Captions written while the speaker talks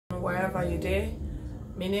afternoon, wherever you're there.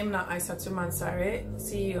 My name is Aisatu Mansare,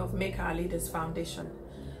 CEO of Make Our Leaders Foundation.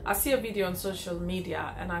 I see a video on social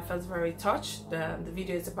media and I felt very touched. The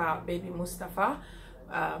video is about baby Mustapha,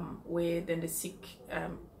 where then they seek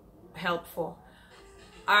help for.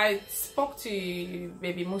 I spoke to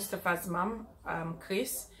baby Mustapha's mom,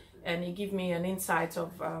 Chris, and he gave me an insight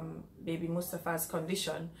of baby Mustapha's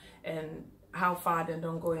condition and how far they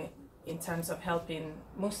don't go in terms of helping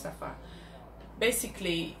Mustapha.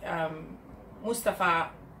 Basically, Mustapha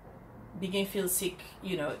begin feel sick,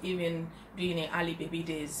 you know, even during the early baby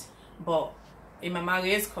days. But in my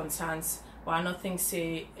marriage concerns, but I don't think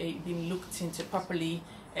say it been looked into properly,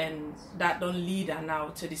 and that don't lead her now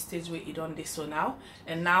to the stage where he don't do so now.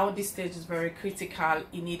 And now this stage is very critical.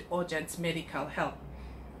 He need urgent medical help.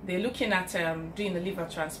 They're looking at doing the liver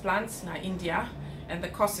transplants in India, and the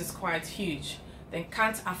cost is quite huge. They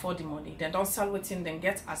can't afford the money. They don't sell within, then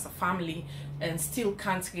get as a family and still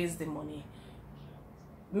can't raise the money.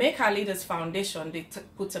 Make Our Leaders Foundation, they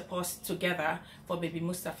put a post together for baby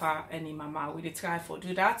Mustapha and his mama. We try for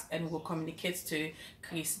do that, and we'll communicate to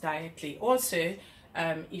Chris directly. Also,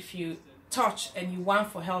 if you touch and you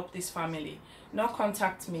want for help this family, not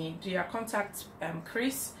contact me. Do you contact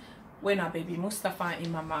Chris when our baby Mustapha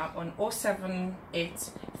and mama on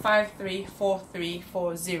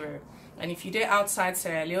 078534340. And if you're there outside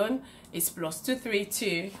Sierra Leone, it's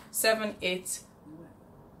 +232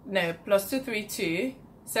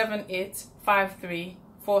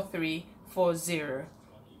 78534340.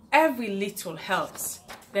 Every little helps.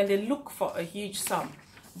 Then they look for a huge sum,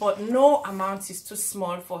 but no amount is too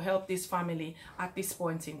small for help this family at this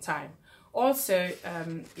point in time. Also,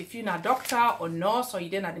 if you're not a doctor or nurse, or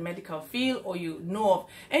you're in the medical field, or you know of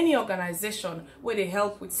any organization where they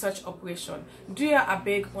help with such operation, do you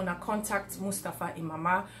beg on a contact Mustapha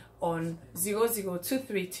Imama on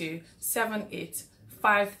 00232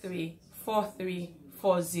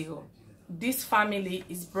 78534340. This family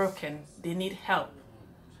is broken. They need help.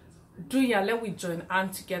 Let we join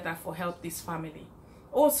hand together for help this family.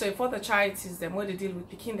 Also, for the charities them where they deal with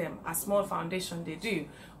picking them, a small foundation they do.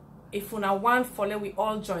 If we want for, let we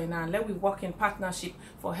all join and let we work in partnership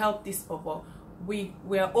for help this bubble. We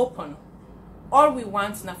are open. All we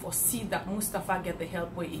want now for see that Mustapha get the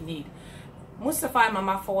help where he need. Mustapha and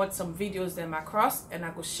mama forward some videos them across, and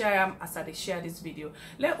I go share them as I share this video.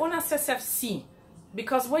 Let una self see,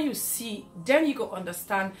 because when you see, then you go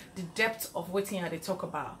understand the depth of what they talk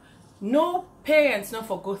about. No parents not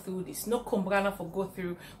for go through this. No Kumbrana for go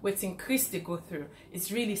through what Chris they go through. It's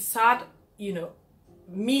really sad, you know.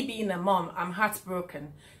 Me being a mom, I'm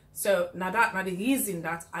heartbroken. So now the reason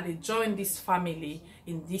that I join this family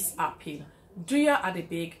in this appeal. Do you at the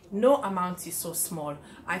big? No amount is so small.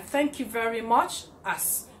 I thank you very much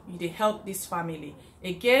as you help this family.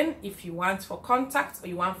 Again, if you want for contact or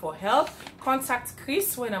you want for help, contact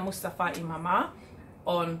Chris when Mustapha Imama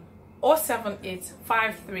on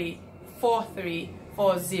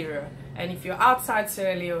 078534340. And if you're outside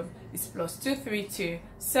Sierra Leone, it's +232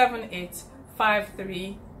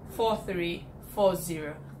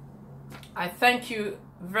 78534340. I thank you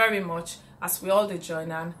very much as we all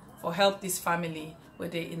join on for help this family where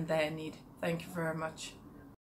they in their need. Thank you very much.